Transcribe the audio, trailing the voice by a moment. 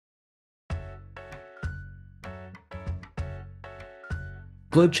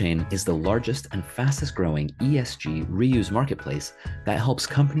GlobeChain is the largest and fastest growing ESG reuse marketplace that helps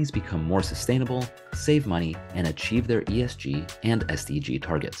companies become more sustainable, save money, and achieve their ESG and SDG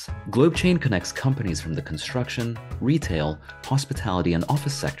targets. GlobeChain connects companies from the construction, retail, hospitality, and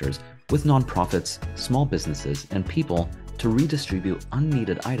office sectors with nonprofits, small businesses, and people to redistribute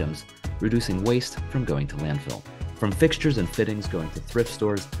unneeded items, reducing waste from going to landfill. From fixtures and fittings going to thrift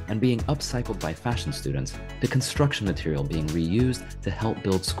stores and being upcycled by fashion students, to construction material being reused to help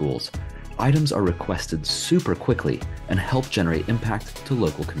build schools, items are requested super quickly and help generate impact to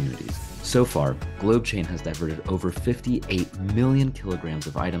local communities. So far, GlobeChain has diverted over 58 million kilograms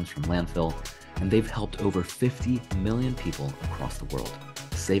of items from landfill, and they've helped over 50 million people across the world,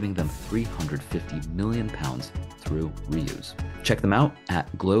 saving them 350 million pounds through reuse. Check them out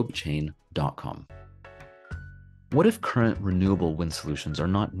at globechain.com. What if current renewable wind solutions are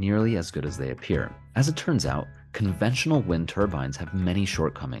not nearly as good as they appear? As it turns out, conventional wind turbines have many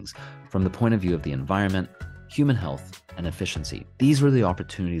shortcomings from the point of view of the environment, human health, and efficiency. These were the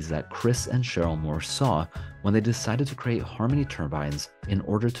opportunities that Chris and Cheryl Moore saw when they decided to create Harmony Turbines in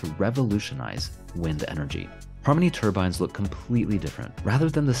order to revolutionize wind energy. Harmony turbines look completely different. Rather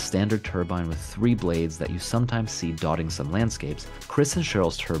than the standard turbine with 3 blades that you sometimes see dotting some landscapes, Chris and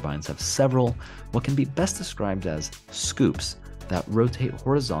Cheryl's turbines have several, what can be best described as scoops, that rotate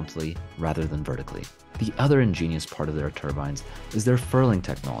horizontally rather than vertically. The other ingenious part of their turbines is their furling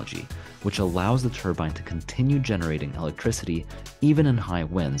technology, which allows the turbine to continue generating electricity even in high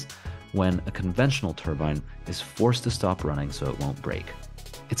winds, when a conventional turbine is forced to stop running so it won't break.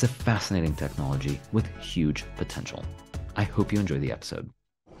 It's a fascinating technology with huge potential. I hope you enjoy the episode.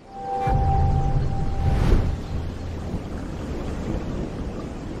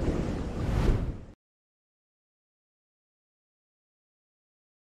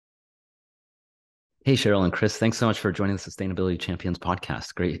 Hey, Cheryl and Chris, thanks so much for joining the Sustainability Champions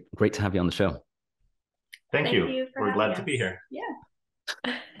podcast. Great to have you on the show. Thank you. We're glad to be here.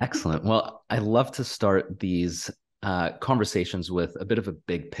 Yeah. Excellent. Well, I love to start these conversations with a bit of a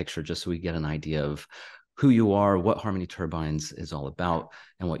big picture, just so we get an idea of who you are, what Harmony Turbines is all about,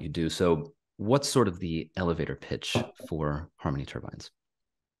 and what you do. So what's sort of the elevator pitch for Harmony Turbines?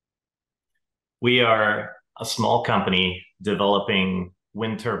 We are a small company developing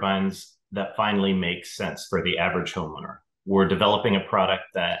wind turbines that finally make sense for the average homeowner. We're developing a product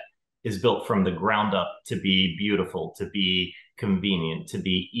that is built from the ground up to be beautiful, to be convenient, to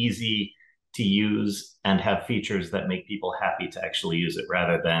be easy to use, and have features that make people happy to actually use it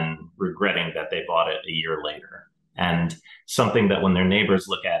rather than regretting that they bought it a year later. And something that when their neighbors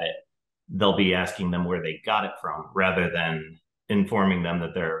look at it, they'll be asking them where they got it from rather than informing them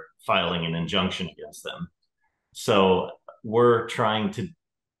that they're filing an injunction against them. So we're trying to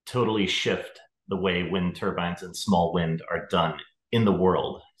totally shift the way wind turbines and small wind are done in the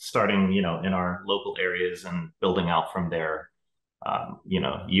world, starting, in our local areas and building out from there.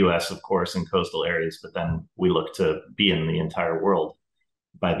 US, of course, in coastal areas, but then we look to be in the entire world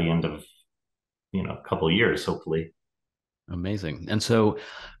by the end of, a couple of years, hopefully. Amazing. And so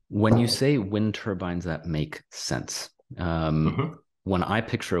when you say wind turbines that make sense, when I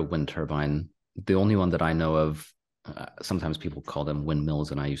picture a wind turbine, the only one that I know of, sometimes people call them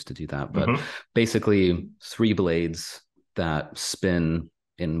windmills, and I used to do that, but basically 3 blades that spin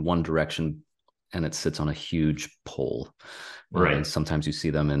in one direction, and it sits on a huge pole. Right. And sometimes you see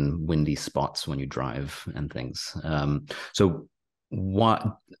them in windy spots when you drive and things. So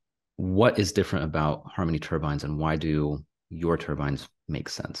what is different about Harmony Turbines, and why do your turbines make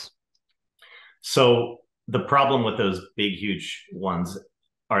sense? So the problem with those big, huge ones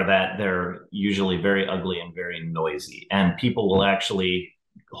are that they're usually very ugly and very noisy. And people will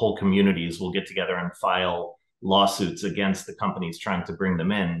whole communities will get together and file lawsuits against the companies trying to bring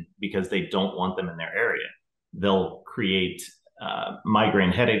them in because they don't want them in their area. They'll create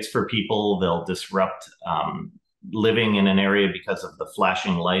migraine headaches for people. They'll disrupt living in an area because of the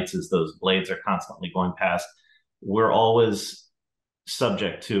flashing lights as those blades are constantly going past. We're always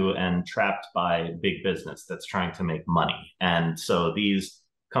subject to and trapped by big business that's trying to make money. And so these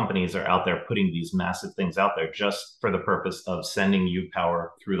companies are out there putting these massive things out there just for the purpose of sending you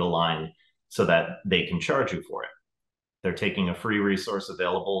power through the line so that they can charge you for it. They're taking a free resource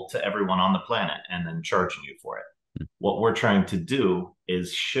available to everyone on the planet and then charging you for it. What we're trying to do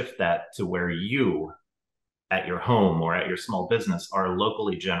is shift that to where you, at your home or at your small business, are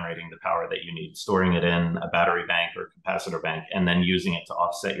locally generating the power that you need, storing it in a battery bank or capacitor bank, and then using it to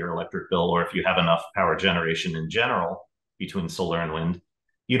offset your electric bill. Or if you have enough power generation in general between solar and wind,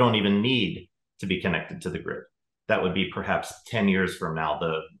 you don't even need to be connected to the grid. That would be perhaps 10 years from now,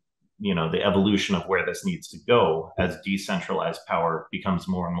 the evolution of where this needs to go as decentralized power becomes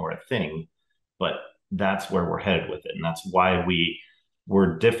more and more a thing. But that's where we're headed with it. And that's why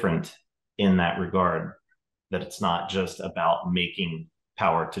we're different in that regard, that it's not just about making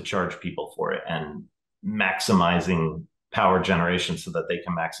power to charge people for it and maximizing power generation so that they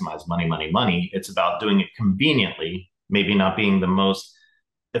can maximize money, money, money. It's about doing it conveniently, maybe not being the most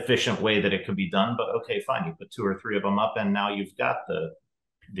efficient way that it could be done, but okay, fine. You put two or three of them up and now you've got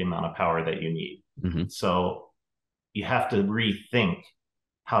the amount of power that you need. Mm-hmm. So you have to rethink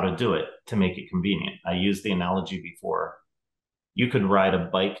how to do it to make it convenient. I used the analogy before. You could ride a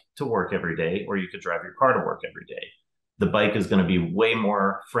bike to work every day, or you could drive your car to work every day. The bike is going to be way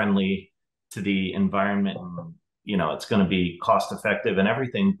more friendly to the environment. And, it's going to be cost effective and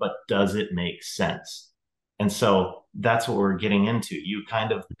everything, but does it make sense? And so that's what we're getting into. You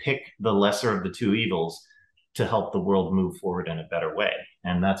kind of pick the lesser of the two evils to help the world move forward in a better way.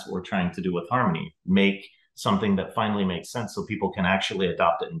 And that's what we're trying to do with Harmony. Make something that finally makes sense so people can actually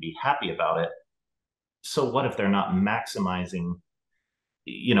adopt it and be happy about it. So what if they're not maximizing,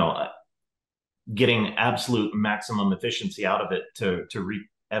 getting absolute maximum efficiency out of it to reap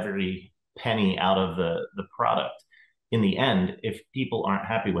every penny out of the product? In the end, if people aren't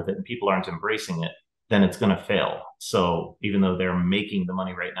happy with it and people aren't embracing it, then it's going to fail. So even though they're making the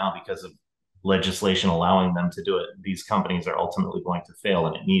money right now because of legislation allowing them to do it, these companies are ultimately going to fail,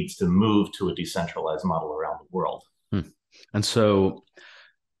 and it needs to move to a decentralized model around the world. And so,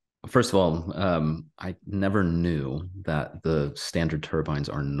 first of all, I never knew that the standard turbines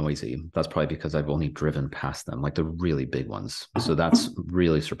are noisy. That's probably because I've only driven past them, like the really big ones. So that's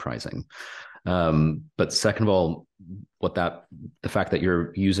really surprising. But second of all, the fact that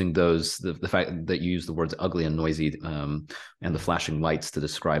you're using those, the fact that you use the words ugly and noisy, and the flashing lights to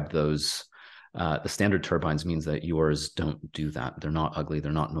describe those, the standard turbines means that yours don't do that. They're not ugly,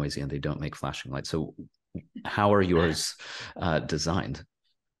 they're not noisy, and they don't make flashing lights. So how are yours designed?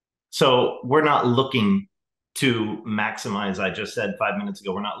 So we're not looking to maximize, I just said 5 minutes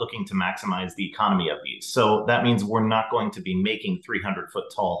ago, we're not looking to maximize the economy of these. So that means we're not going to be making 300-foot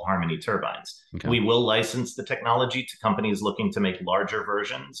tall Harmony turbines. Okay. We will license the technology to companies looking to make larger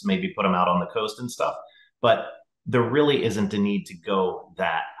versions, maybe put them out on the coast and stuff. But there really isn't a need to go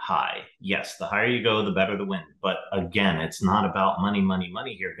that high. Yes, the higher you go, the better the wind. But again, it's not about money, money,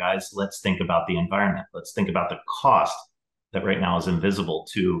 money here, guys. Let's think about the environment. Let's think about the cost that right now is invisible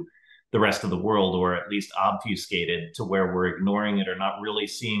to the rest of the world, or at least obfuscated to where we're ignoring it or not really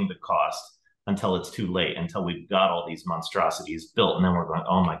seeing the cost until it's too late, until we've got all these monstrosities built. And then we're going,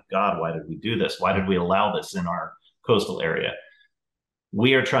 oh my God, why did we do this? Why did we allow this in our coastal area?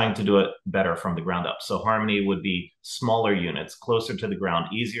 We are trying to do it better from the ground up. So Harmony would be smaller units, closer to the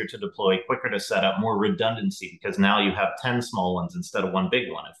ground, easier to deploy, quicker to set up, more redundancy, because now you have 10 small ones instead of one big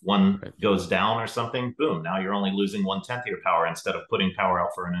one. If one goes down or something, boom, now you're only losing 1/10 of your power instead of putting power out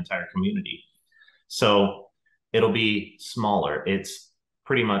for an entire community. So it'll be smaller. It's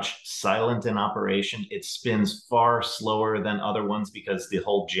pretty much silent in operation. It spins far slower than other ones because the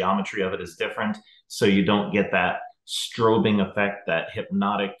whole geometry of it is different. So you don't get that strobing effect, that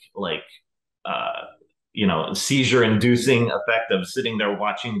hypnotic, like, seizure-inducing effect of sitting there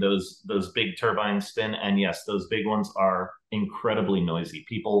watching those big turbines spin. And yes, those big ones are incredibly noisy.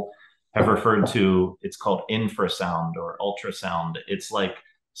 People have referred to, it's called infrasound or ultrasound. It's like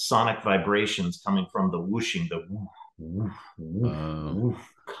sonic vibrations coming from the whooshing, the woof, woof, woof,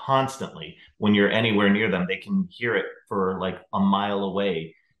 woof, constantly. When you're anywhere near them, they can hear it for like a mile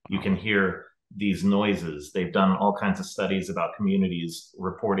away. You can hear these noises. They've done all kinds of studies about communities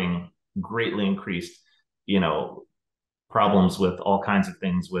reporting greatly increased, problems with all kinds of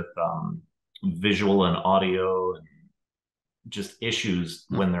things with visual and audio and just issues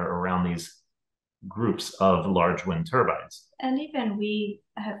when they're around these groups of large wind turbines. And even we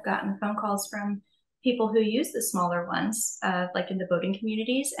have gotten phone calls from people who use the smaller ones, like in the boating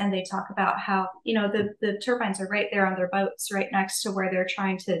communities, and they talk about how, the turbines are right there on their boats, right next to where they're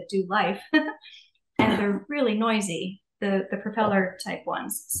trying to do life. And they're really noisy, the propeller type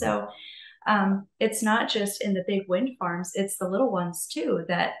ones. So it's not just in the big wind farms, it's the little ones too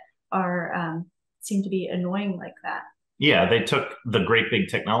that are seem to be annoying like that. Yeah, they took the great big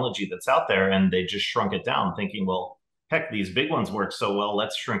technology that's out there and they just shrunk it down, thinking, well, heck, these big ones work so well,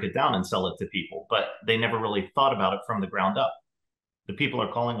 let's shrink it down and sell it to people. But they never really thought about it from the ground up. The people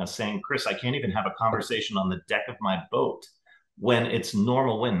are calling us saying, Chris, I can't even have a conversation on the deck of my boat when it's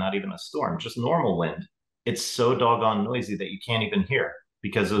normal wind, not even a storm, just normal wind. It's so doggone noisy that you can't even hear,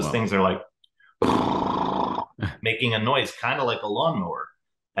 because those things are like making a noise, kind of like a lawnmower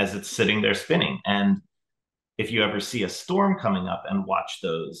as it's sitting there spinning. And if you ever see a storm coming up and watch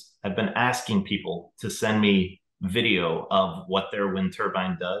those, I've been asking people to send me video of what their wind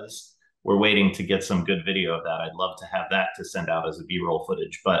turbine does. We're waiting to get some good video of that. I'd love to have that to send out as a B-roll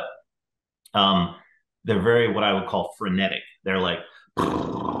footage, but um, they're very what I would call frenetic. They're like,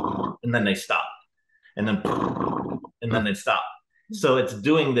 and then they stop, and then they stop. So it's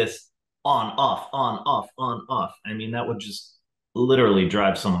doing this on, off, on, off, on, off. I mean, that would just literally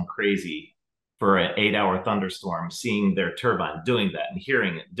drive someone crazy for an 8-hour thunderstorm, seeing their turbine doing that and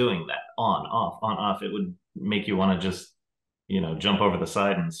hearing it doing that on, off, on, off. It would make you want to just, jump over the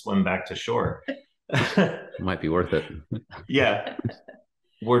side and swim back to shore. Might be worth it. Yeah.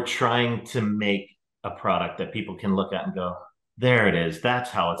 We're trying to make a product that people can look at and go, there it is. That's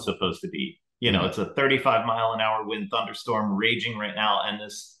how it's supposed to be. It's a 35-mile-an-hour wind thunderstorm raging right now, and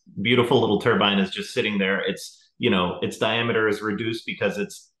this beautiful little turbine is just sitting there. Its diameter is reduced because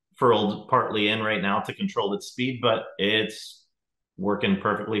it's furled partly in right now to control its speed, but it's working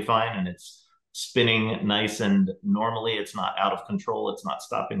perfectly fine, and it's spinning nice, and normally it's not out of control. It's not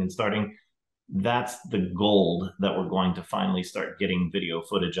stopping and starting. That's the gold that we're going to finally start getting video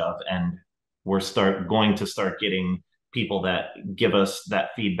footage of, and we're going to start getting people that give us that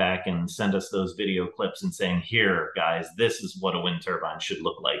feedback and send us those video clips and saying, here, guys, this is what a wind turbine should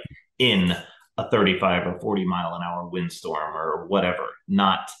look like in a 35 or 40-mile-an-hour windstorm or whatever,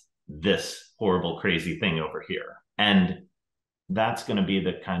 not this horrible, crazy thing over here. And that's going to be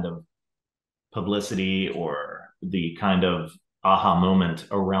the kind of publicity or the kind of aha moment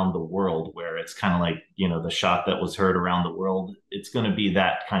around the world where it's kind of like, the shot that was heard around the world. It's going to be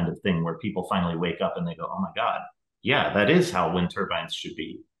that kind of thing where people finally wake up and they go, oh my God, yeah, that is how wind turbines should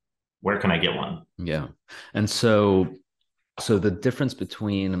be. Where can I get one? Yeah. And so the difference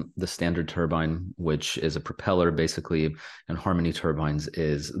between the standard turbine, which is a propeller basically, and Harmony turbines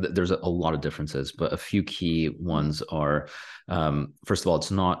is there's a lot of differences, but a few key ones are, first of all,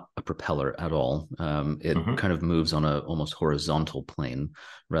 it's not a propeller at all. It kind of moves on a almost horizontal plane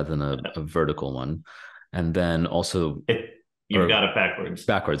rather than a vertical one. And then also you've got it backwards.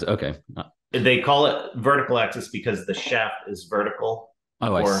 Backwards. Okay. They call it vertical axis because the shaft is vertical.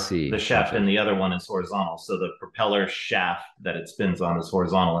 Oh, I see. The shaft in the other one is horizontal. So the propeller shaft that it spins on is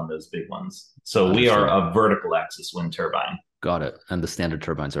horizontal in those big ones. So we are a vertical axis wind turbine. Got it. And the standard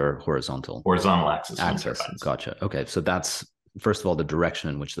turbines are horizontal. Horizontal axis wind turbines. Gotcha. Okay. So that's, first of all, the direction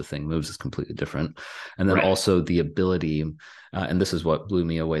in which the thing moves is completely different. And then also the ability, and this is what blew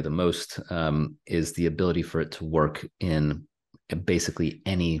me away the most, is the ability for it to work in basically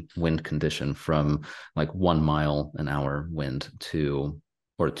any wind condition, from like 1 mile an hour wind to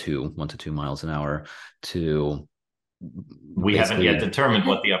 1 to 2 miles an hour to. We haven't yet determined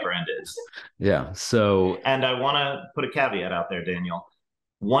what the upper end is. Yeah. So, and I want to put a caveat out there, Daniel.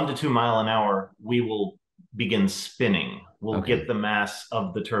 1 to 2 mile an hour, we will begin spinning. We'll get the mass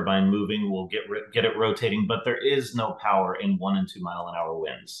of the turbine moving. We'll get it rotating, but there is no power in 1 and 2 mile an hour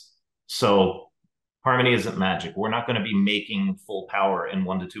winds. So Harmony isn't magic. We're not going to be making full power in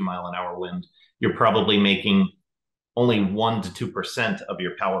 1 to 2 mile an hour wind. You're probably making only 1 to 2% of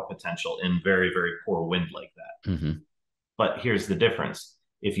your power potential in very, very poor wind like that. But here's the difference.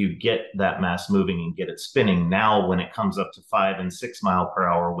 If you get that mass moving and get it spinning, now when it comes up to 5 and 6 mile per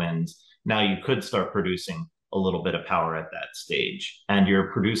hour winds, now you could start producing a little bit of power at that stage. And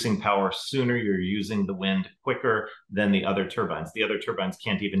you're producing power sooner, you're using the wind quicker than the other turbines. The other turbines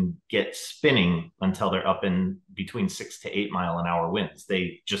can't even get spinning until they're up in between 6 to 8 mile an hour winds.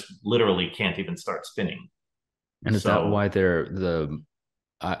 They just literally can't even start spinning. And is that why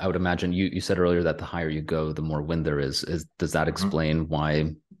I would imagine you said earlier that the higher you go, the more wind there is. Does that explain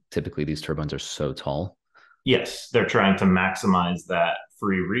why typically these turbines are so tall? Yes, they're trying to maximize that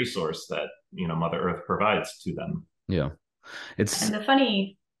free resource that Mother Earth provides to them. Yeah, and the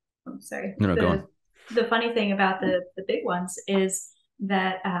funny, go on. The funny thing about the big ones is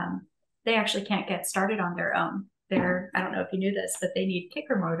that they actually can't get started on their own. I don't know if you knew this, but they need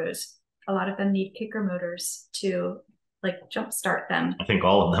kicker motors. A lot of them need kicker motors to like jumpstart them. I think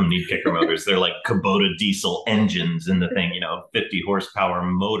all of them need kicker motors. They're like Kubota diesel engines in the thing, 50 horsepower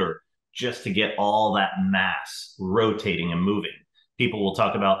motor just to get all that mass rotating and moving. People will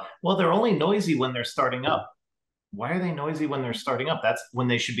talk about, well, they're only noisy when they're starting up. Why are they noisy when they're starting up? That's when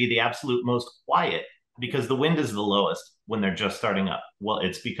they should be the absolute most quiet, because the wind is the lowest when they're just starting up. Well,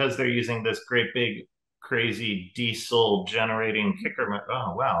 it's because they're using this great big crazy diesel generating kicker.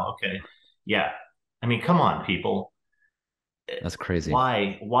 Oh, wow. Okay. Yeah. I mean, come on, people. That's crazy.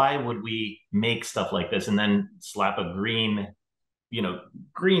 Why would we make stuff like this and then slap a green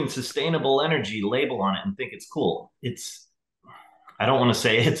sustainable energy label on it and think it's cool? I don't want to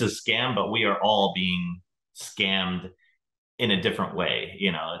say it's a scam, but we are all being scammed in a different way.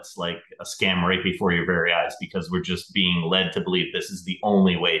 You know, it's like a scam right before your very eyes because we're just being led to believe this is the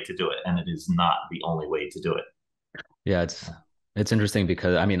only way to do it. And it is not the only way to do it. Yeah, it's interesting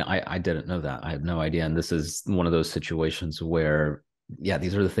because I mean I didn't know that. I had no idea. And this is one of those situations where yeah,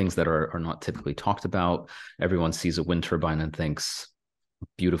 these are the things that are not typically talked about. Everyone sees a wind turbine and thinks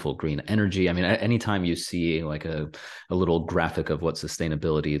beautiful green energy. I mean, anytime you see like a little graphic of what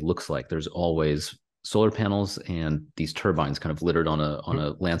sustainability looks like, there's always solar panels and these turbines kind of littered on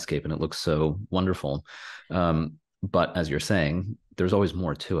a landscape, and it looks so wonderful. But as you're saying, there's always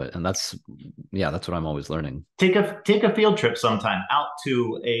more to it, and that's what I'm always learning. Take a field trip sometime out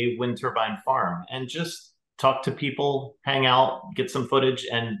to a wind turbine farm and just talk to people, hang out, get some footage,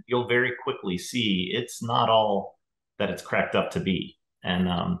 and you'll very quickly see it's not all that it's cracked up to be. And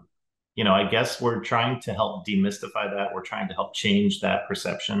you know, I guess we're trying to help demystify that. We're trying to help change that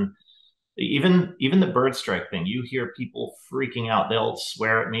perception. Even the bird strike thing, you hear people freaking out. They'll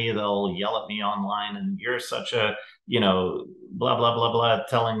swear at me, they'll yell at me online, and you're such a, you know, blah blah blah blah,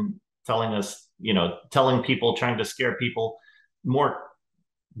 telling us, you know, telling people, trying to scare people. More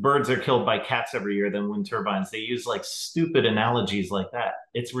birds are killed by cats every year than wind turbines. They use like stupid analogies like that.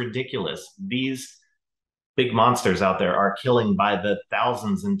 It's ridiculous. These big monsters out there are killing by the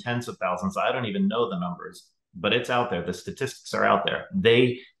thousands and tens of thousands. I don't even know the numbers, but it's out there. The statistics are out there.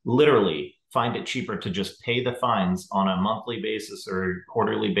 They literally find it cheaper to just pay the fines on a monthly basis or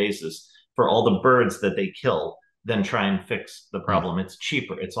quarterly basis for all the birds that they kill than try and fix the problem. It's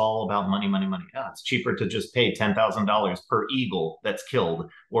cheaper. It's all about money, money, money. Yeah, it's cheaper to just pay $10,000 per eagle that's killed,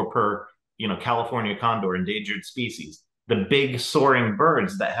 or per, you know, California condor, endangered species. The big soaring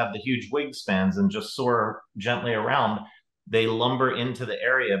birds that have the huge wingspans and just soar gently around, they lumber into the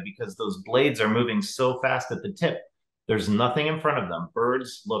area because those blades are moving so fast at the tip. There's nothing in front of them.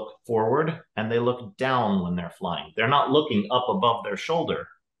 Birds look forward and they look down when they're flying. They're not looking up above their shoulder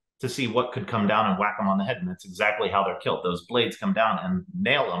to see what could come down and whack them on the head. And that's exactly how they're killed. Those blades come down and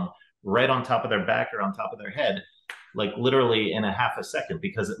nail them right on top of their back or on top of their head, like literally in a half a second,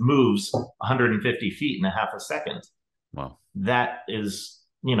 because it moves 150 feet in a half a second. Wow. That is,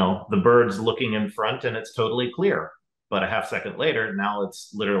 you know, the bird's looking in front and it's totally clear. But a half second later, now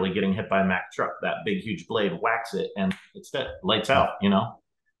it's literally getting hit by a Mack truck. That big, huge blade whacks it and it's dead, lights out, you know?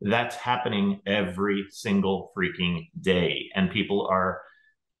 That's happening every single freaking day. And people are,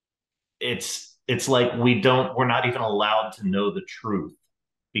 it's like we're not even allowed to know the truth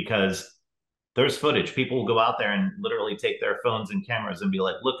because there's footage. People will go out there and literally take their phones and cameras and be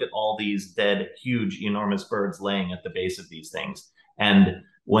like, look at all these dead, huge, enormous birds laying at the base of these things. And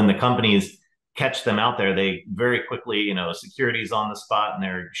when the companies catch them out there, they very quickly, you know, security's on the spot and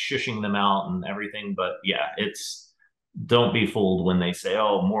they're shushing them out and everything. But yeah, don't be fooled when they say,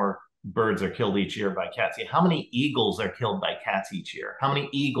 oh, more birds are killed each year by cats. Yeah, how many eagles are killed by cats each year? How many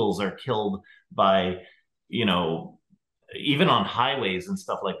eagles are killed by, you know, even on highways and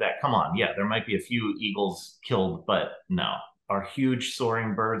stuff like that? Come on. Yeah, there might be a few eagles killed, but no. Our huge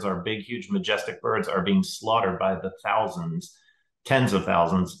soaring birds, our big, huge, majestic birds are being slaughtered by the thousands, tens of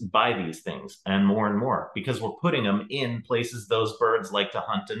thousands by these things, and more, because we're putting them in places those birds like to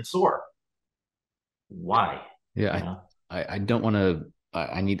hunt and soar. Why? Yeah, you know? I don't want to.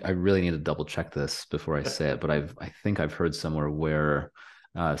 I really need to double check this before I say it, but I think I've heard somewhere where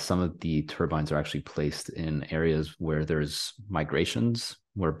some of the turbines are actually placed in areas where there's migrations,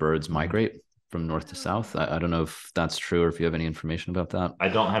 where birds migrate from north to south. I don't know if that's true or if you have any information about that. I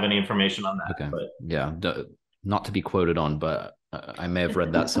don't have any information on that. Okay. But yeah, not to be quoted on, but I may have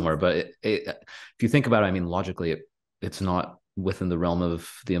read that somewhere. But if you think about it, I mean, logically, it's not within the realm of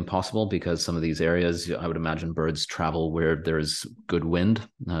the impossible, because some of these areas, I would imagine birds travel where there's good wind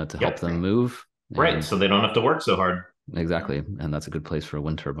to help them move. Right. So they don't have to work so hard. Exactly. And that's a good place for a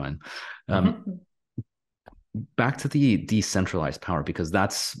wind turbine. Back to the decentralized power, because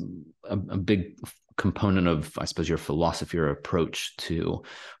that's a big component of, I suppose, your philosophy or approach to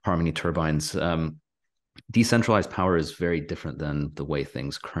Harmony Turbines. Decentralized power is very different than the way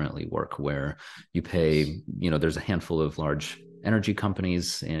things currently work, where you pay, there's a handful of large energy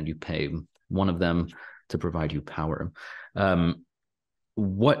companies and you pay one of them to provide you power.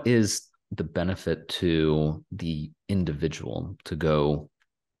 What is the benefit to the individual to go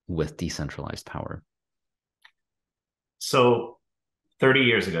with decentralized power? So 30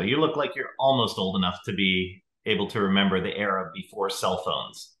 years ago, you look like you're almost old enough to be able to remember the era before cell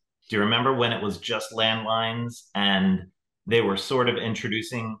phones. Do you remember when it was just landlines and they were sort of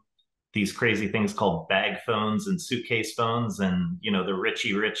introducing these crazy things called bag phones and suitcase phones? And, the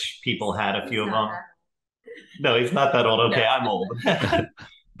rich people had a few of them. No, he's not that old. Okay, I'm old.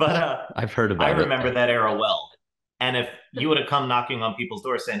 But I've heard I about it. remember that era well. And if you would have come knocking on people's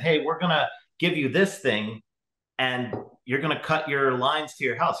doors saying, "Hey, we're gonna give you this thing, and you're gonna cut your lines to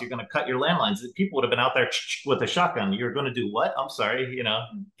your house. You're gonna cut your landlines," people would have been out there with a shotgun. You're gonna do what? I'm sorry,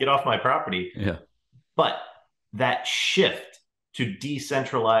 get off my property. Yeah. But that shift to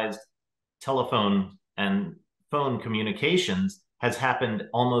decentralized telephone and phone communications has happened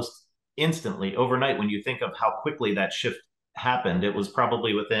almost instantly overnight. When you think of how quickly that shift happened, it was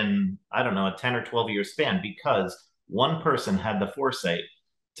probably within, I don't know, a 10 or 12-year span, because one person had the foresight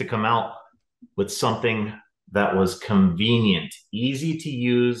to come out with something that was convenient, easy to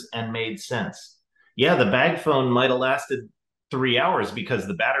use, and made sense. Yeah, the bag phone might have lasted 3 hours because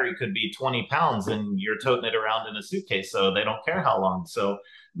the battery could be 20 pounds and you're toting it around in a suitcase, so they don't care how long. So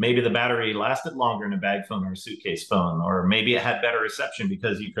maybe the battery lasted longer in a bag phone or a suitcase phone, or maybe it had better reception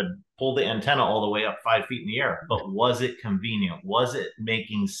because you could pull the antenna all the way up 5 feet in the air. But was it convenient? Was it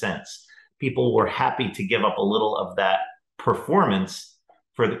making sense? People were happy to give up a little of that performance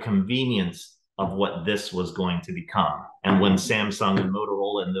for the convenience of what this was going to become. And when Samsung and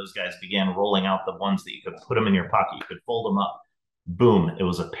Motorola and those guys began rolling out the ones that you could put them in your pocket, you could fold them up, boom, it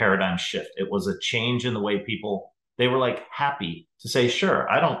was a paradigm shift. It was a change in the way people, they were like happy to say, sure,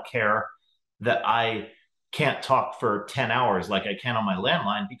 I don't care that I can't talk for 10 hours like I can on my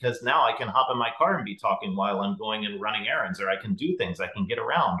landline, because now I can hop in my car and be talking while I'm going and running errands, or I can do things, I can get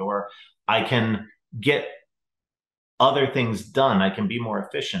around, or I can get other things done. I can be more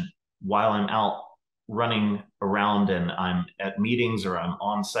efficient while I'm out running around and I'm at meetings or I'm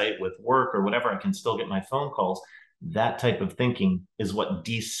on site with work or whatever. I can still get my phone calls. That type of thinking is what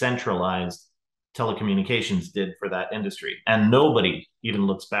decentralized telecommunications did for that industry. And nobody even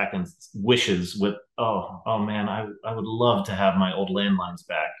looks back and wishes with, oh man, I would love to have my old landlines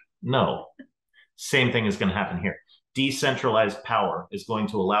back. No, same thing is going to happen here. Decentralized power is going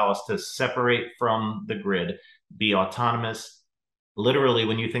to allow us to separate from the grid, be autonomous. Literally,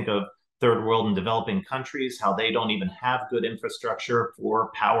 when you think of third world and developing countries, how they don't even have good infrastructure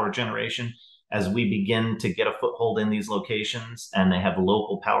for power generation, as we begin to get a foothold in these locations and they have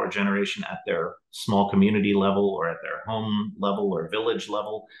local power generation at their small community level or at their home level or village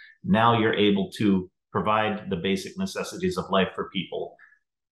level, now you're able to provide the basic necessities of life for people.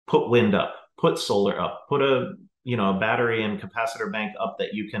 Put wind up, put solar up, put a battery and capacitor bank up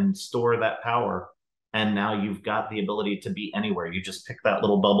that you can store that power. And now you've got the ability to be anywhere. You just pick that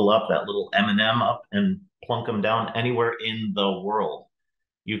little bubble up, that little M&M up, and plunk them down anywhere in the world.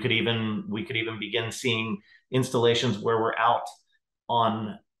 We could even begin seeing installations where we're out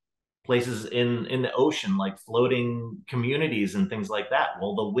on places in the ocean, like floating communities and things like that.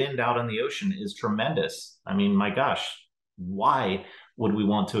 Well, the wind out in the ocean is tremendous. I mean, my gosh, why would we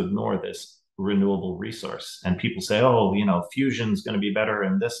want to ignore this renewable resource? And people say, oh, fusion's going to be better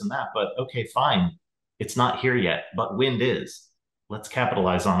and this and that. But okay, fine. It's not here yet, but wind is. Let's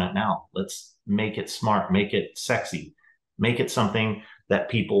capitalize on it now. Let's make it smart, make it sexy, make it something that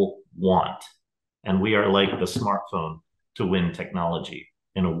people want. And we are like the smartphone to wind technology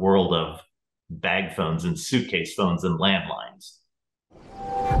in a world of bag phones and suitcase phones and landlines.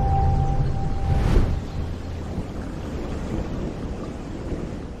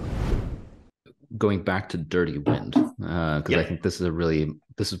 Going back to dirty wind, because I think this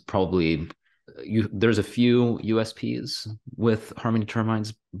is probably, there's a few USPs with Harmony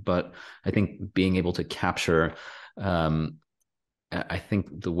Turbines, but I think being able to capture, I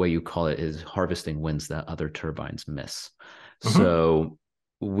think the way you call it is harvesting winds that other turbines miss. Mm-hmm. So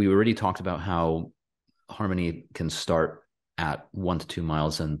we already talked about how Harmony can start at 1 to 2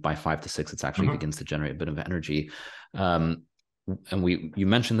 miles, and by 5 to 6, it actually begins to generate a bit of energy. And you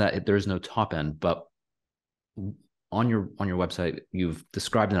mentioned that there is no top end, but on your website, you've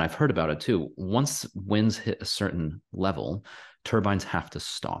described, and I've heard about it too, once winds hit a certain level, turbines have to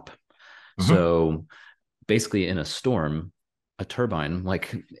stop. Mm-hmm. So basically in a storm, a turbine,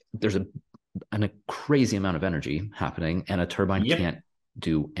 like there's a crazy amount of energy happening, and a turbine can't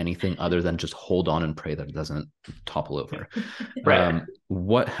do anything other than just hold on and pray that it doesn't topple over. Right.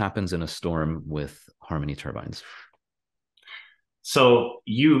 What happens in a storm with Harmony Turbines? So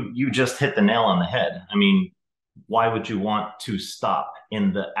you just hit the nail on the head. I mean, why would you want to stop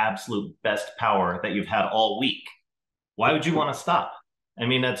in the absolute best power that you've had all week? Why would you want to stop? I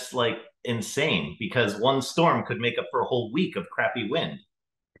mean, that's like insane, because one storm could make up for a whole week of crappy wind.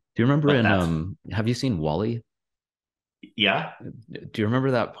 Do you remember have you seen WALL-E? Yeah. Do you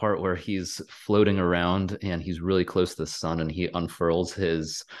remember that part where he's floating around and he's really close to the sun and he unfurls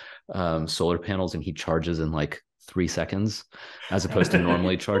his solar panels and he charges in like 3 seconds as opposed to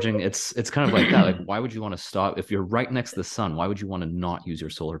normally charging. It's kind of like that. Like, why would you want to stop if you're right next to the sun? Why would you want to not use your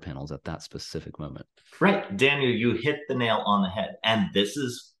solar panels at that specific moment? Right, Daniel, you hit the nail on the head. And this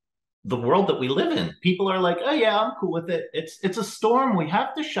is the world that we live in. People are like, oh yeah, I'm cool with it. It's a storm. We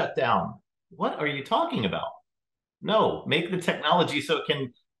have to shut down. What are you talking about? No, make the technology so it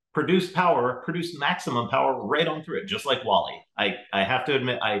can produce power, produce maximum power right on through it, just like Wally. I have to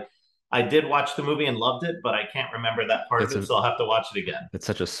admit, I did watch the movie and loved it, but I can't remember that part of it, so I'll have to watch it again. It's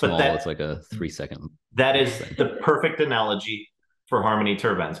such a small, it's like a 3 second. That is the perfect analogy for Harmony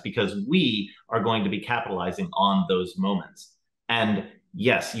Turbines, because we are going to be capitalizing on those moments. And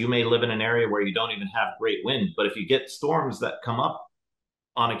yes, you may live in an area where you don't even have great wind, but if you get storms that come up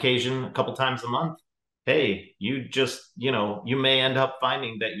on occasion a couple times a month, hey, you just, you may end up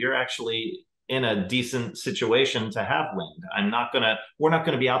finding that you're actually in a decent situation to have wind. We're not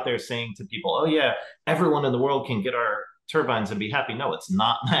going to be out there saying to people, oh yeah, everyone in the world can get our turbines and be happy. No, it's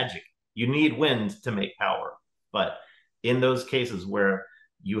not magic. You need wind to make power. But in those cases where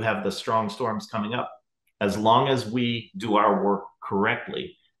you have the strong storms coming up, as long as we do our work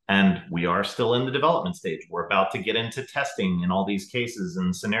correctly, and we are still in the development stage, we're about to get into testing in all these cases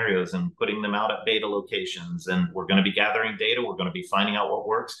and scenarios and putting them out at beta locations. And we're going to be gathering data. We're going to be finding out what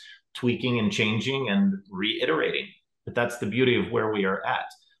works, tweaking and changing and reiterating. But that's the beauty of where we are at.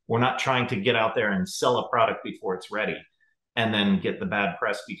 We're not trying to get out there and sell a product before it's ready and then get the bad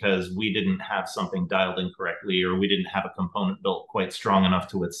press because we didn't have something dialed in correctly, or we didn't have a component built quite strong enough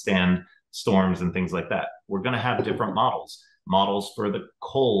to withstand storms and things like that. We're going to have different models for the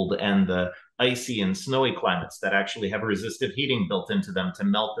cold and the icy and snowy climates that actually have resistive heating built into them to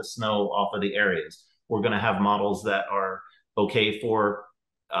melt the snow off of the areas. We're going to have models that are okay for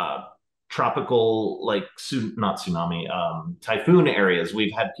tropical, like not tsunami, typhoon areas.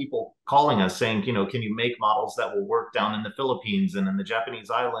 We've had people calling us saying, can you make models that will work down in the Philippines and in the Japanese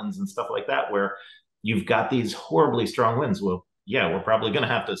islands and stuff like that, where you've got these horribly strong winds? Well, yeah, we're probably going to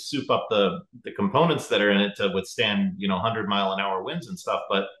have to soup up the components that are in it to withstand, 100-mile-an-hour winds and stuff.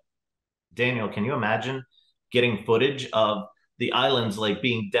 But Daniel, can you imagine getting footage of the islands like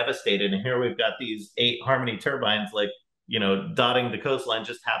being devastated? And here we've got these 8 Harmony turbines, like, dotting the coastline,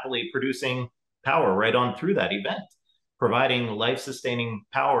 just happily producing power right on through that event, providing life-sustaining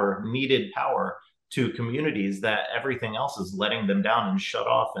power, needed power to communities that everything else is letting them down and shut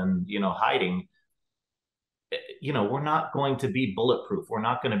off and, hiding. We're not going to be bulletproof. We're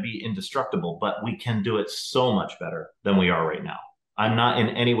not going to be indestructible, but we can do it so much better than we are right now. I'm not in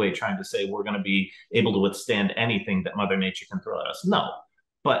any way trying to say we're going to be able to withstand anything that Mother Nature can throw at us. No,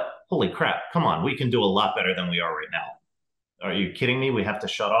 but holy crap, come on, we can do a lot better than we are right now. Are you kidding me? We have to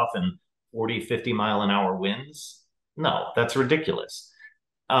shut off in 40, 50-mile-an-hour winds? No, that's ridiculous.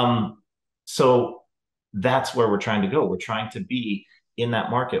 So that's where we're trying to go. We're trying to be in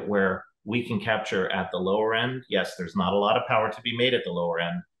that market where we can capture at the lower end. Yes, there's not a lot of power to be made at the lower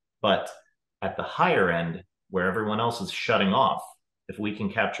end, but at the higher end, where everyone else is shutting off, if we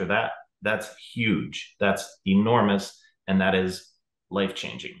can capture that, that's huge. That's enormous, and that is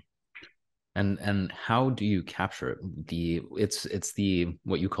life-changing. And how do you capture it? It's the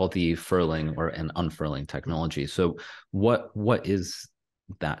what you call the furling or an unfurling technology. So what is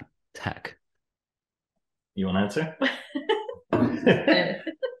that tech? You want to answer?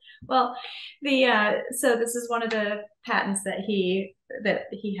 Well, so this is one of the patents that he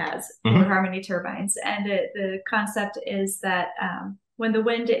has for Harmony Turbines, and the concept is that when the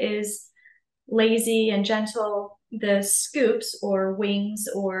wind is lazy and gentle, the scoops or wings,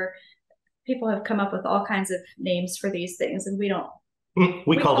 or people have come up with all kinds of names for these things, and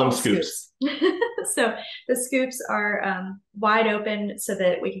we call them scoops. So the scoops are wide open so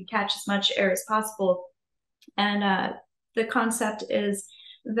that we can catch as much air as possible, and the concept is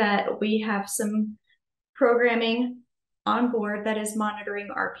that we have some programming on board that is monitoring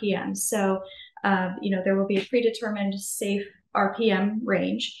RPM. So, there will be a predetermined safe RPM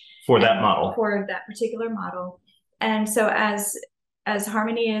range for that model, for that particular model. And so as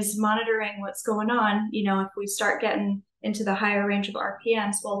Harmony is monitoring what's going on, if we start getting into the higher range of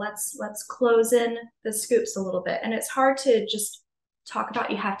RPMs, well, let's close in the scoops a little bit. And it's hard to just talk about,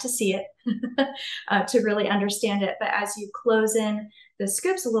 you have to see it to really understand it. But as you close in the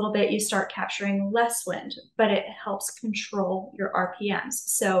scoops a little bit, you start capturing less wind, but it helps control your RPMs.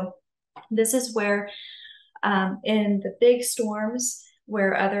 So this is where in the big storms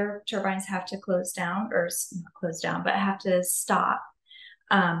where other turbines have to close down, or not close down, but have to stop,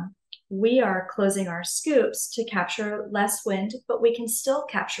 we are closing our scoops to capture less wind, but we can still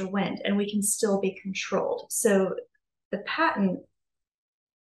capture wind and we can still be controlled. So the patent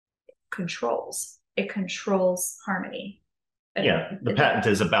controls. it controls Harmony. Yeah, the patent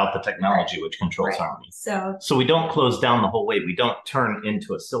is about the technology which controls Harmony. So we don't close down the whole way. We don't turn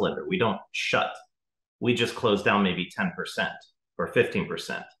into a cylinder. We don't shut. We just close down maybe 10% or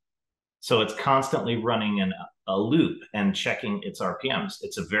 15%. So it's constantly running in a loop and checking its RPMs.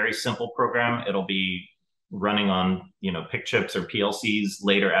 It's a very simple program. It'll be running on, PIC chips or PLCs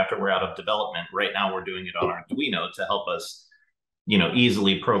later after we're out of development. Right now we're doing it on Arduino to help us,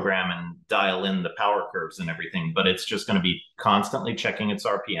 easily program and dial in the power curves and everything. But it's just going to be constantly checking its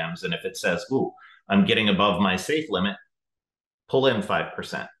RPMs. And if it says, ooh, I'm getting above my safe limit, pull in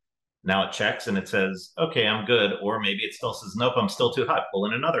 5%. Now it checks and it says, okay, I'm good. Or maybe it still says, nope, I'm still too high. Pull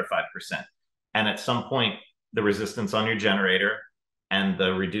in another 5%. And at some point, the resistance on your generator and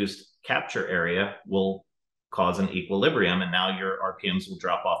the reduced capture area will cause an equilibrium. And now your RPMs will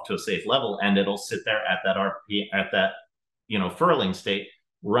drop off to a safe level and it'll sit there at that furling state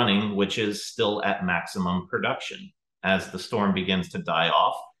running, which is still at maximum production. As the storm begins to die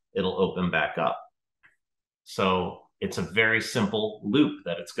off, it'll open back up. So it's a very simple loop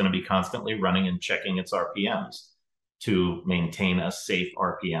that it's going to be constantly running and checking its RPMs to maintain a safe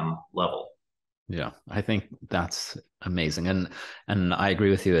RPM level. Yeah, I think that's amazing. And I agree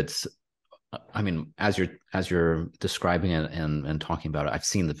with you. I mean, as you're describing it and talking about it, I've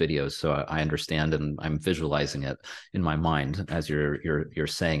seen the videos, so I understand, and I'm visualizing it in my mind as you're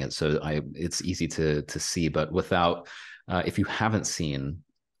saying it. So it's easy to see, but without, if you haven't seen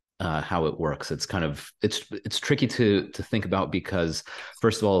how it works, it's tricky to think about, because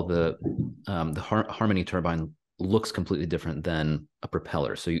first of all, the Harmony turbine looks completely different than a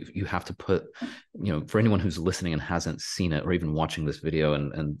propeller. So you have to put, for anyone who's listening and hasn't seen it, or even watching this video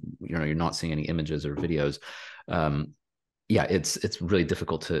and you're not seeing any images or videos, yeah, it's really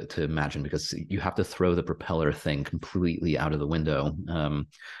difficult to imagine, because you have to throw the propeller thing completely out of the window.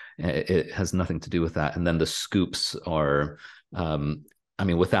 It has nothing to do with that. And then the scoops are, I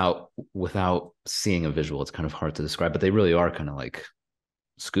mean, without seeing a visual, it's kind of hard to describe, but they really are kind of like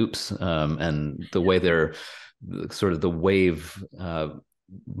scoops. And the way they're sort of the wave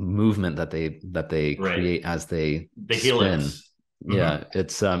movement that they create as they spin. Yeah,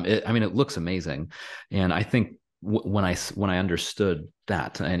 it's I mean, it looks amazing. And I think when I understood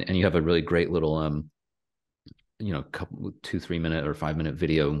that, and you have a really great little couple 2-3 minute or 5-minute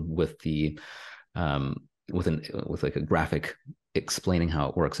video with the with like a graphic explaining how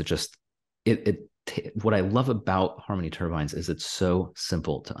it works. What I love about Harmony Turbines is it's so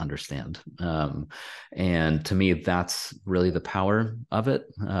simple to understand. And to me, that's really the power of it.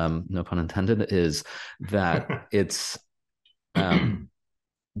 No pun intended, is that it's the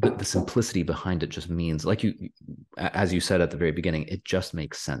simplicity behind it just means, like as you said at the very beginning, it just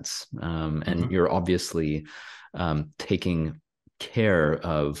makes sense. And you're obviously taking care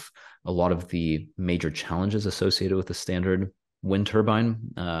of a lot of the major challenges associated with the standard wind turbine,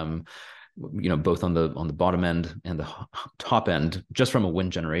 both on the bottom end and the top end, just from a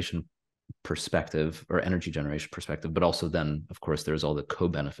wind generation perspective or energy generation perspective. But also then, of course, there's all the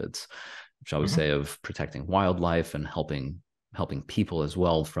co-benefits, shall we say, of protecting wildlife and helping people as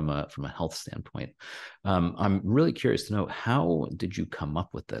well from a health standpoint. I'm really curious to know, how did you come up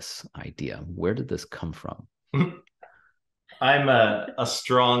with this idea? Where did this come from? I'm a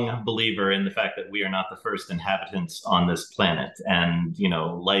strong believer in the fact that we are not the first inhabitants on this planet. And,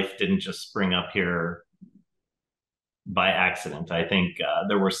 life didn't just spring up here by accident. I think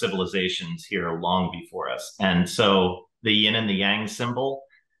there were civilizations here long before us. And so the yin and the yang symbol,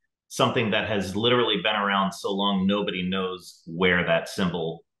 something that has literally been around so long, nobody knows where that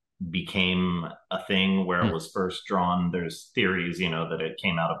symbol became a thing, where it was first drawn. There's theories, that it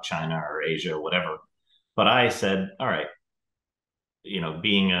came out of China or Asia or whatever. But I said, all right,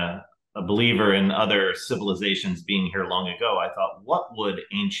 being a believer in other civilizations being here long ago, I thought, what would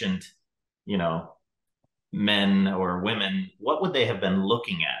ancient, men or women, what would they have been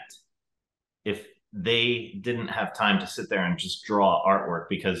looking at if they didn't have time to sit there and just draw artwork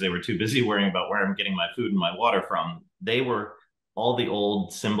because they were too busy worrying about where I'm getting my food and my water from? All the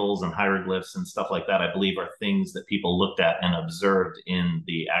old symbols and hieroglyphs and stuff like that, I believe, are things that people looked at and observed in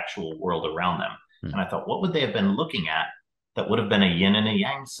the actual world around them. And I thought, what would they have been looking at that would have been a yin and a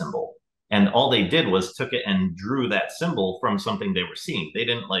yang symbol? And all they did was took it and drew that symbol from something they were seeing. They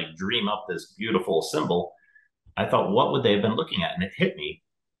didn't dream up this beautiful symbol. I thought, what would they have been looking at? And it hit me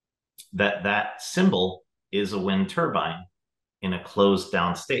that symbol is a wind turbine in a closed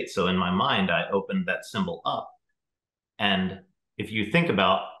down state. So in my mind, I opened that symbol up. And if you think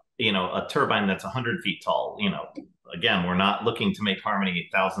about, a turbine that's 100 feet tall, again, we're not looking to make Harmony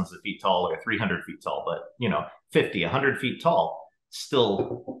thousands of feet tall or 300 feet tall, but 50, 100 feet tall,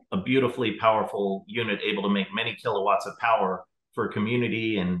 still a beautifully powerful unit able to make many kilowatts of power for a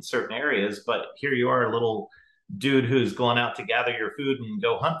community in certain areas. But here you are, a little dude who's going out to gather your food and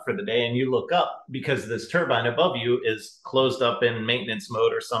go hunt for the day, and you look up because this turbine above you is closed up in maintenance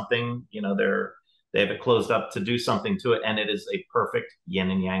mode or something. They have it closed up to do something to it, and it is a perfect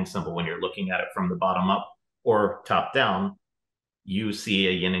yin and yang symbol. When you're looking at it from the bottom up or top down, you see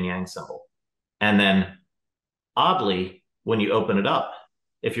a yin and yang symbol. And then oddly, when you open it up,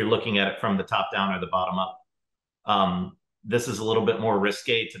 if you're looking at it from the top down or the bottom up, this is a little bit more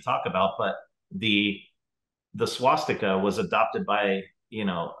risque to talk about, but the swastika was adopted by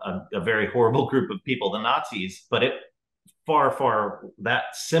a very horrible group of people, the Nazis, but that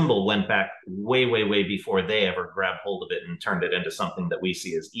symbol went back way before they ever grabbed hold of it and turned it into something that we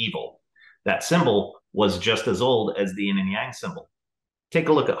see as evil. That symbol was just as old as the yin and yang symbol. Take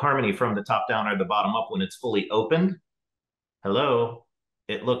a look at Harmony from the top down or the bottom up when it's fully opened. Hello,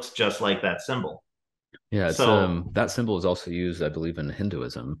 it looks just like that symbol. Yeah, so that symbol is also used, I believe, in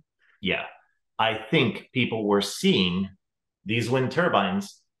Hinduism. Yeah, I think people were seeing these wind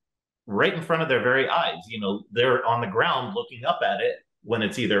turbines right in front of their very eyes. They're on the ground looking up at it when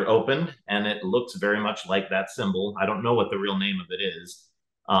it's either opened, and it looks very much like that symbol. I don't know what the real name of it is.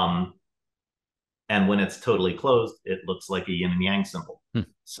 And when it's totally closed, it looks like a yin and yang symbol.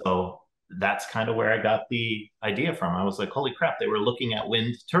 So that's kind of where I got the idea from. I was like, holy crap, they were looking at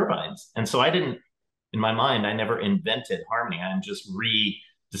wind turbines. And so in my mind, I never invented Harmony. I'm just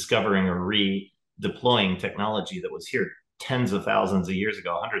rediscovering or redeploying technology that was here tens of thousands of years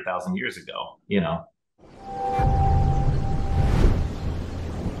ago, 100,000 years ago,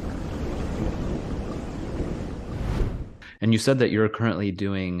 And you said that you're currently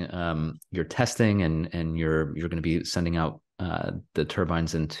doing your testing, and you're going to be sending out the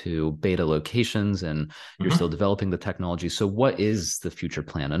turbines into beta locations, and you're still developing the technology. So what is the future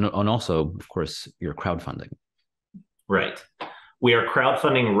plan? And also, of course, your crowdfunding. Right. We are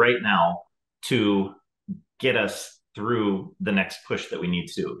crowdfunding right now to get us through the next push that we need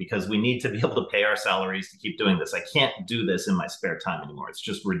to do, because we need to be able to pay our salaries to keep doing this. I can't do this in my spare time anymore. It's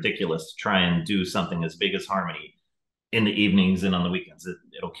just ridiculous to try and do something as big as Harmony in the evenings and on the weekends.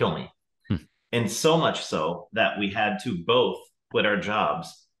 It'll kill me. And so much so that we had to both quit our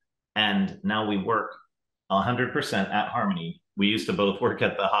jobs, and now we work 100% at Harmony. We used to both work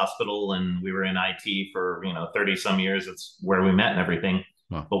at the hospital, and we were in IT for 30 some years. It's where we met and everything.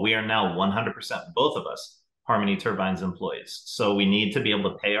 Wow. But we are now 100%, both of us, Harmony Turbines employees. So we need to be able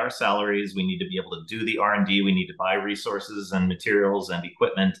to pay our salaries. We need to be able to do the R&D. We need to buy resources and materials and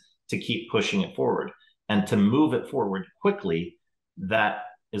equipment to keep pushing it forward. And to move it forward quickly, that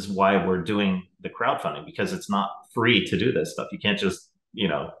is why we're doing the crowdfunding, because it's not free to do this stuff. You can't just,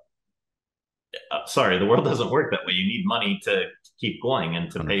 sorry, the world doesn't work that way. You need money to keep going and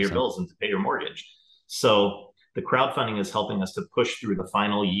to 100%. Pay your bills and to pay your mortgage. So the crowdfunding is helping us to push through the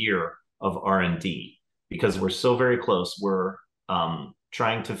final year of R&D, because we're so very close. We're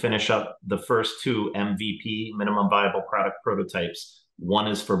trying to finish up the first 2 MVP, minimum viable product prototypes. One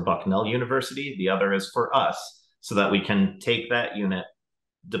is for Bucknell University. The other is for us, so that we can take that unit,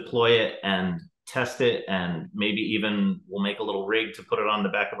 deploy it and test it, and maybe even we'll make a little rig to put it on the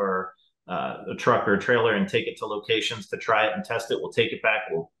back of our a truck or a trailer and take it to locations to try it and test it. We'll take it back,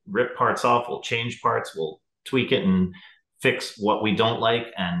 we'll rip parts off, we'll change parts, we'll tweak it and fix what we don't like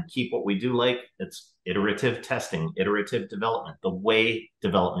and keep what we do like. It's iterative testing, iterative development, the way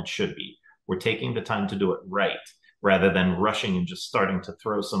development should be. We're taking the time to do it right, rather than rushing and just starting to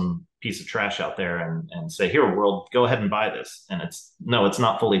throw some piece of trash out there and say, here, world, go ahead and buy this. And it's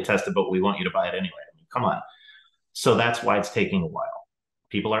not fully tested, but we want you to buy it anyway. I mean, come on. So that's why it's taking a while.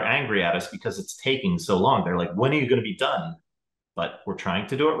 People are angry at us because it's taking so long. They're like, when are you going to be done? But we're trying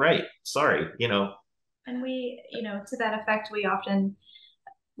to do it right. Sorry, And we, to that effect, we often,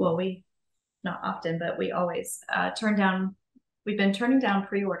 not often, but we always we've been turning down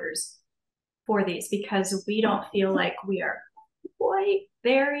pre-orders for these, because we don't feel like we are quite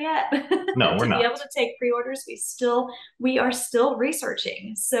there yet. No, we're not. To be able to take pre-orders, we are still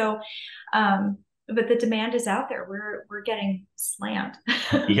researching. So, but the demand is out there. We're getting slammed.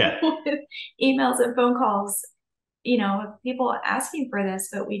 Yeah. With emails and phone calls, people asking for this,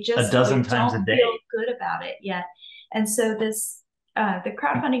 but we just a dozen times a day feel good about it yet. And so this, the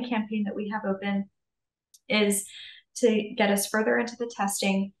crowdfunding campaign that we have open is to get us further into the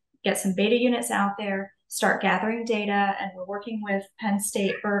testing, get some beta units out there, start gathering data. And we're working with Penn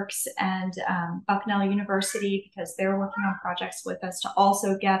State, Berks, and Bucknell University, because they're working on projects with us to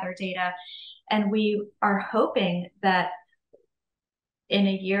also gather data. And we are hoping that in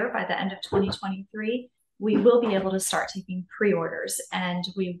a year, by the end of 2023, we will be able to start taking pre-orders, and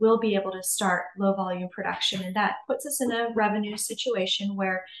we will be able to start low volume production. And that puts us in a revenue situation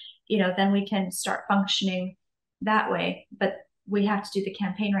where, then we can start functioning that way. But we have to do the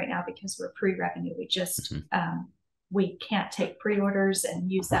campaign right now because we're pre-revenue. We just, we can't take pre-orders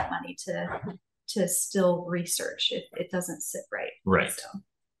and use that money to still research. It doesn't sit right. Right. So.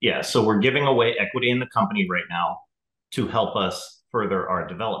 Yeah. So we're giving away equity in the company right now to help us further our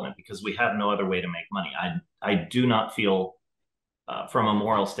development, because we have no other way to make money. I do not feel from a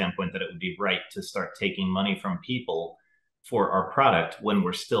moral standpoint that it would be right to start taking money from people for our product when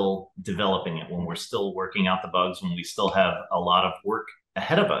we're still developing it, when we're still working out the bugs, when we still have a lot of work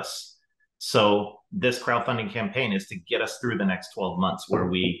ahead of us. So this crowdfunding campaign is to get us through the next 12 months where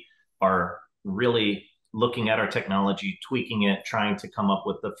we are really looking at our technology, tweaking it, trying to come up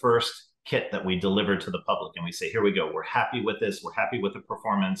with the first kit that we deliver to the public. And we say, here we go. We're happy with this. We're happy with the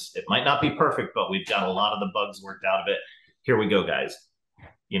performance. It might not be perfect, but we've got a lot of the bugs worked out of it. Here we go, guys.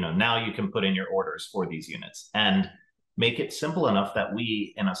 Now you can put in your orders for these units and make it simple enough that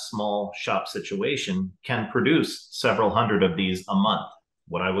we, in a small shop situation, can produce several hundred of these a month,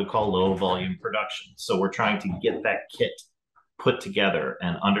 what I would call low volume production. So we're trying to get that kit put together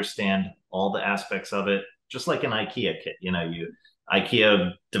and understand all the aspects of it, just like an IKEA kit.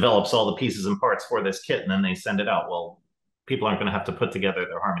 IKEA develops all the pieces and parts for this kit, and then they send it out. Well, people aren't going to have to put together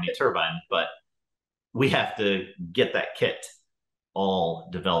their Harmony turbine, but we have to get that kit all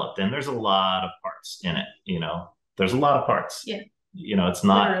developed. And there's a lot of parts in it. There's a lot of parts. Yeah. It's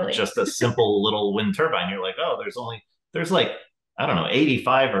not just a simple little wind turbine. You're like, oh, there's like, I don't know,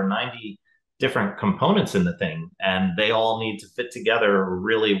 85 or 90 different components in the thing, and they all need to fit together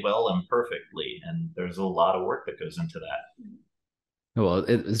really well and perfectly. And there's a lot of work that goes into that. Well,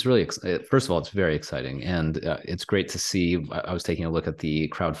 it's really, first of all, it's very exciting. And it's great to see. I was taking a look at the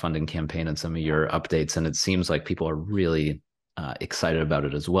crowdfunding campaign and some of your updates, and it seems like people are really excited about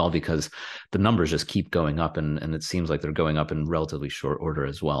it as well, because the numbers just keep going up, and it seems like they're going up in relatively short order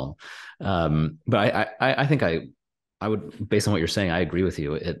as well. But I think I would, based on what you're saying, I agree with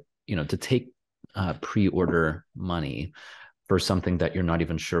you. To take pre-order money for something that you're not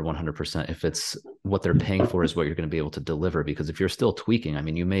even sure 100% if it's what they're paying for is what you're going to be able to deliver. Because if you're still tweaking, I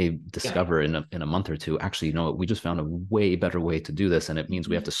mean, you may discover in a month or two, actually, we just found a way better way to do this, and it means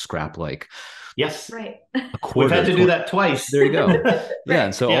we have to scrap like right. a quarter. We've had to do that twice. There you go. Yeah.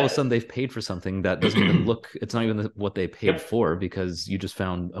 And so all of a sudden they've paid for something that doesn't even look, it's not even what they paid for, because you just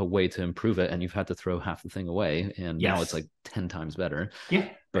found a way to improve it, and you've had to throw half the thing away. And now it's like 10 times better. Yeah.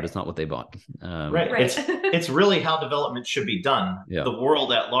 But it's not what they bought. Right. It's really how development should be done. Yeah. The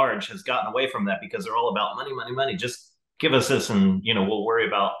world at large has gotten away from that because they're all about money, money, money. Just give us this, and we'll worry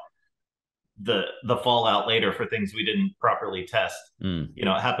about the fallout later for things we didn't properly test. It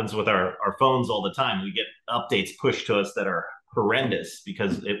happens with our phones all the time. We get updates pushed to us that are horrendous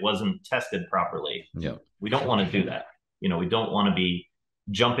because it wasn't tested properly. Yeah. We don't want to do that. We don't want to be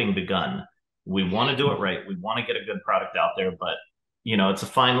jumping the gun. We want to do it right. We want to get a good product out there, but it's a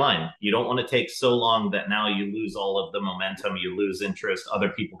fine line. You don't want to take so long that now you lose all of the momentum, you lose interest. Other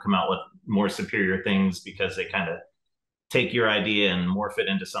people come out with more superior things because they kind of take your idea and morph it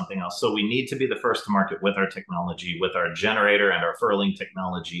into something else. So we need to be the first to market with our technology, with our generator and our furling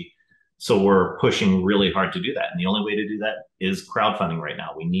technology. So we're pushing really hard to do that. And the only way to do that is crowdfunding right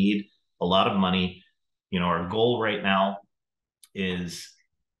now. We need a lot of money. Our goal right now is,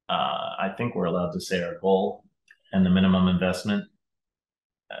 I think we're allowed to say our goal and the minimum investment.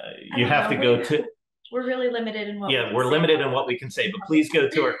 You have to go to. We're really limited in what. Yeah, we're limited in what we can say. But please go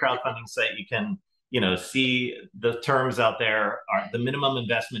to our crowdfunding site. You can, see the terms out there. The minimum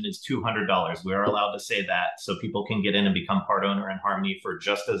investment is $200. We are allowed to say that, so people can get in and become part owner in Harmony for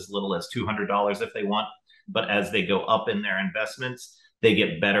just as little as $200 if they want. But as they go up in their investments, they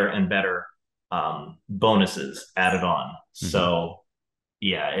get better and better bonuses added on. Mm-hmm. So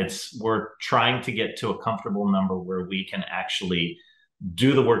yeah, we're trying to get to a comfortable number where we can actually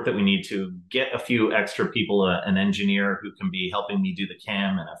do the work that we need to, get a few extra people, an engineer who can be helping me do the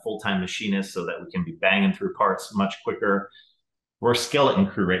cam, and a full-time machinist, so that we can be banging through parts much quicker. We're a skeleton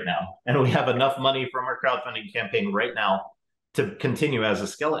crew right now, and we have enough money from our crowdfunding campaign right now to continue as a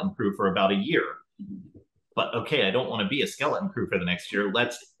skeleton crew for about a year. But okay, I don't want to be a skeleton crew for the next year.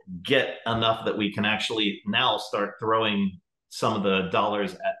 Let's get enough that we can actually now start throwing some of the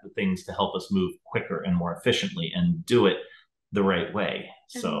dollars at the things to help us move quicker and more efficiently and do it the right way.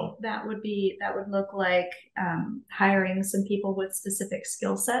 So that would look like hiring some people with specific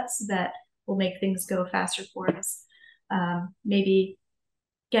skill sets that will make things go faster for us. Maybe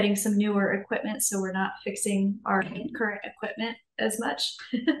getting some newer equipment so we're not fixing our current equipment as much.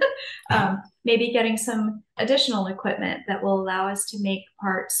 Maybe getting some additional equipment that will allow us to make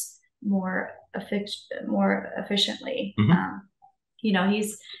parts more efficiently. Mm-hmm. You know,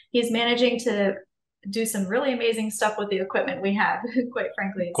 he's managing to do some really amazing stuff with the equipment we have. Quite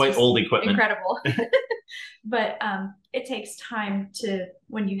frankly, it's quite old equipment, incredible. But it takes time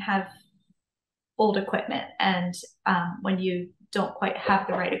when you have old equipment, and when you don't quite have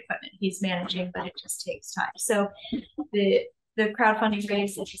the right equipment, he's managing, but it just takes time. So the crowdfunding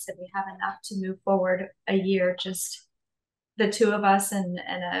raise, as you said, we have enough to move forward a year, just the two of us and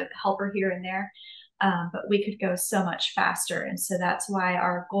a helper here and there. But we could go so much faster. And so that's why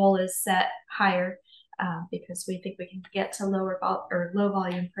our goal is set higher, because we think we can get to low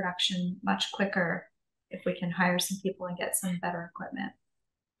volume production much quicker if we can hire some people and get some better equipment.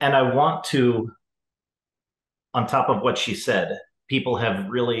 And I want to, on top of what she said, people have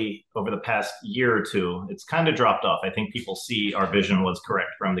really, over the past year or two, it's kind of dropped off. I think people see our vision was correct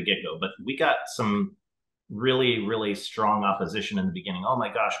from the get-go, but we got some really, really strong opposition in the beginning. Oh my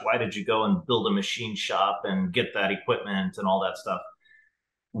gosh, why did you go and build a machine shop and get that equipment and all that stuff?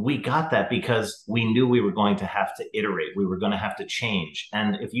 We got that because we knew we were going to have to iterate. We were going to have to change.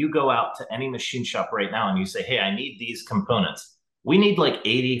 And if you go out to any machine shop right now and you say, hey, I need these components, we need like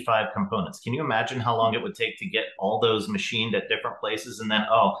 85 components. Can you imagine how long it would take to get all those machined at different places? And then,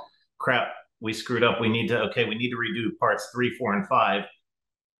 oh crap, we screwed up. We need to redo parts 3, 4, and 5.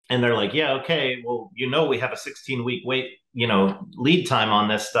 And they're like, yeah, okay, well, we have a 16-week lead time on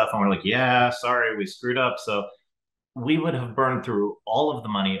this stuff. And we're like, yeah, sorry, we screwed up. So we would have burned through all of the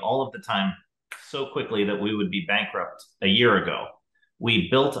money, all of the time so quickly that we would be bankrupt a year ago. We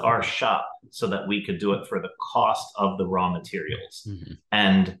built our shop so that we could do it for the cost of the raw materials. Mm-hmm.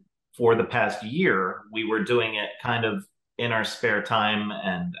 And for the past year, we were doing it kind of in our spare time,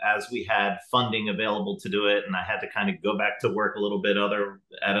 and as we had funding available to do it, and I had to kind of go back to work a little bit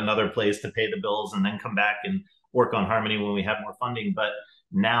at another place to pay the bills and then come back and work on Harmony when we have more funding. But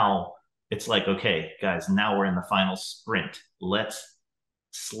now it's like, okay, guys, now we're in the final sprint. Let's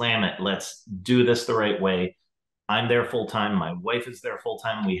slam it. Let's do this the right way. I'm there full time. My wife is there full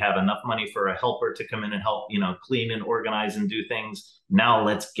time. We have enough money for a helper to come in and help, clean and organize and do things. Now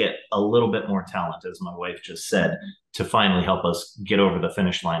let's get a little bit more talent, as my wife just said, to finally help us get over the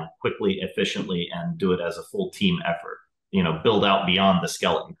finish line quickly, efficiently, and do it as a full team effort. Build out beyond the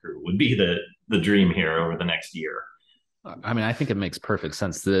skeleton crew would be the dream here over the next year. I mean, I think it makes perfect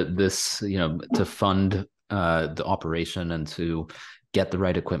sense to fund the operation and to get the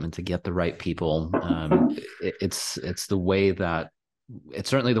right equipment, to get the right people. It's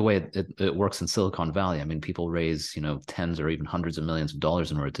certainly the way it works in Silicon Valley. I mean, people raise, tens or even hundreds of millions of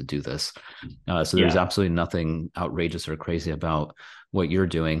dollars in order to do this. So there's absolutely nothing outrageous or crazy about what you're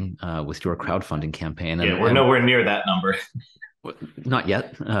doing with your crowdfunding campaign. And we're nowhere near that number. Not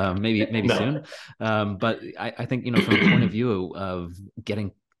yet. Maybe no. Soon. But I think, from the point of view of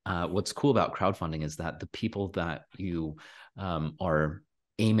getting, what's cool about crowdfunding is that the people that you are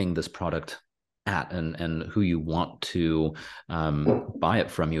aiming this product at and who you want to buy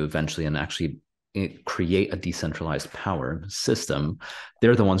it from you eventually and actually create a decentralized power system,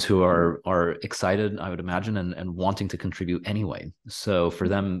 they're the ones who are excited, I would imagine, and wanting to contribute anyway. So for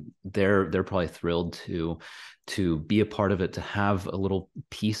them, they're probably thrilled to be a part of it, to have a little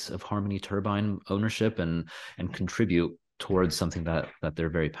piece of Harmony Turbine ownership and contribute towards something that they're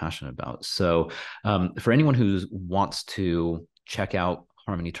very passionate about. So for anyone who wants to check out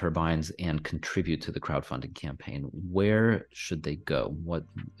Harmony Turbines and contribute to the crowdfunding campaign, where should they go?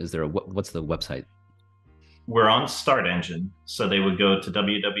 What's the website? We're on Start Engine, so they would go to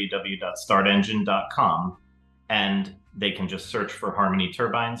www.startengine.com and they can just search for Harmony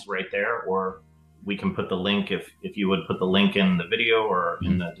Turbines right there, or we can put the link if you would put the link in the video or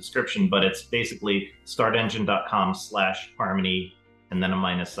in the description, but it's basically startengine.com/Harmony and then a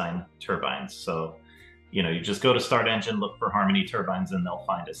 -sign turbines. So, you just go to Start Engine, look for Harmony Turbines, and they'll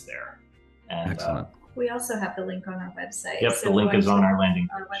find us there. And excellent. We also have the link on our website. Yep, so the link is on our landing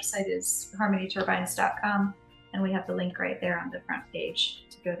page. Our website is harmonyturbines.com, and we have the link right there on the front page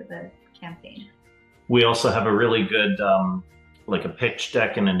to go to the campaign. We also have a really good like a pitch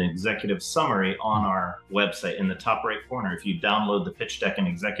deck and an executive summary on our website in the top right corner. If you download the pitch deck and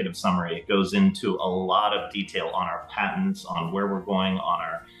executive summary, it goes into a lot of detail on our patents, on where we're going, on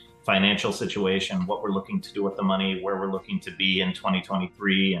our financial situation, what we're looking to do with the money, where we're looking to be in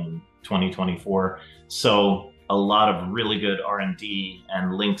 2023 and 2024. So a lot of really good R&D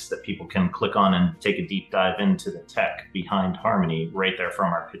and links that people can click on and take a deep dive into the tech behind Harmony right there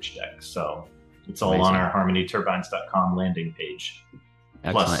from our pitch deck. So it's all on our harmonyturbines.com landing page.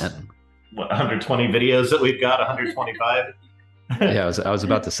 plus Excellent. 120 videos that we've got, 125. Yeah, I was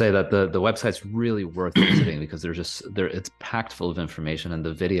about to say that the website's really worth visiting because it's packed full of information, and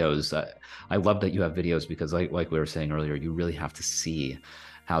the videos. I love that you have videos because like we were saying earlier, you really have to see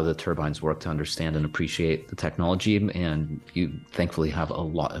how the turbines work to understand and appreciate the technology, and you thankfully have a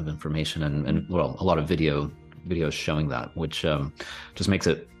lot of information and well, a lot of videos showing that, which just makes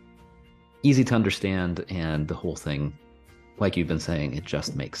it easy to understand, and the whole thing, like you've been saying, it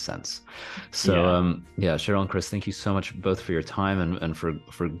just makes sense. So yeah, Cheryl and Chris, thank you so much both for your time and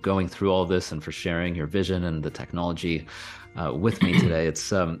for going through all this and for sharing your vision and the technology with me today.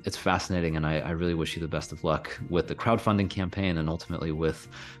 It's fascinating, and I really wish you the best of luck with the crowdfunding campaign and ultimately with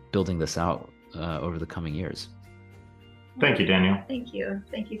building this out over the coming years. Thank you, Daniel. Thank you.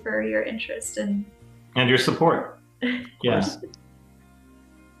 Thank you for your interest and your support. Yes.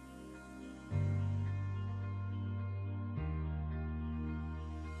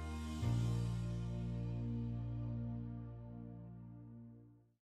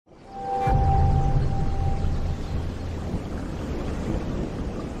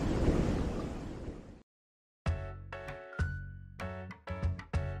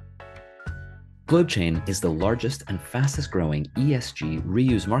 GlobeChain is the largest and fastest growing ESG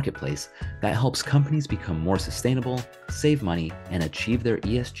reuse marketplace that helps companies become more sustainable, save money, and achieve their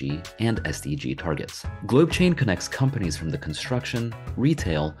ESG and SDG targets. GlobeChain connects companies from the construction,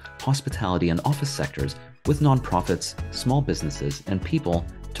 retail, hospitality, and office sectors with nonprofits, small businesses, and people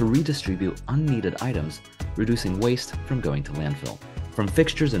to redistribute unneeded items, reducing waste from going to landfill. From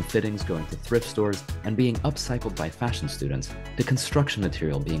fixtures and fittings going to thrift stores and being upcycled by fashion students, to construction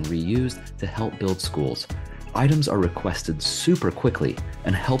material being reused to help build schools, items are requested super quickly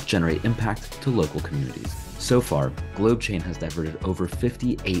and help generate impact to local communities. So far, GlobeChain has diverted over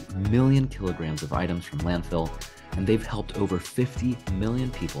 58 million kilograms of items from landfill, and they've helped over 50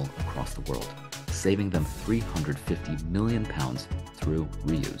 million people across the world, saving them 350 million pounds through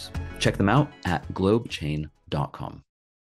reuse. Check them out at globechain.com.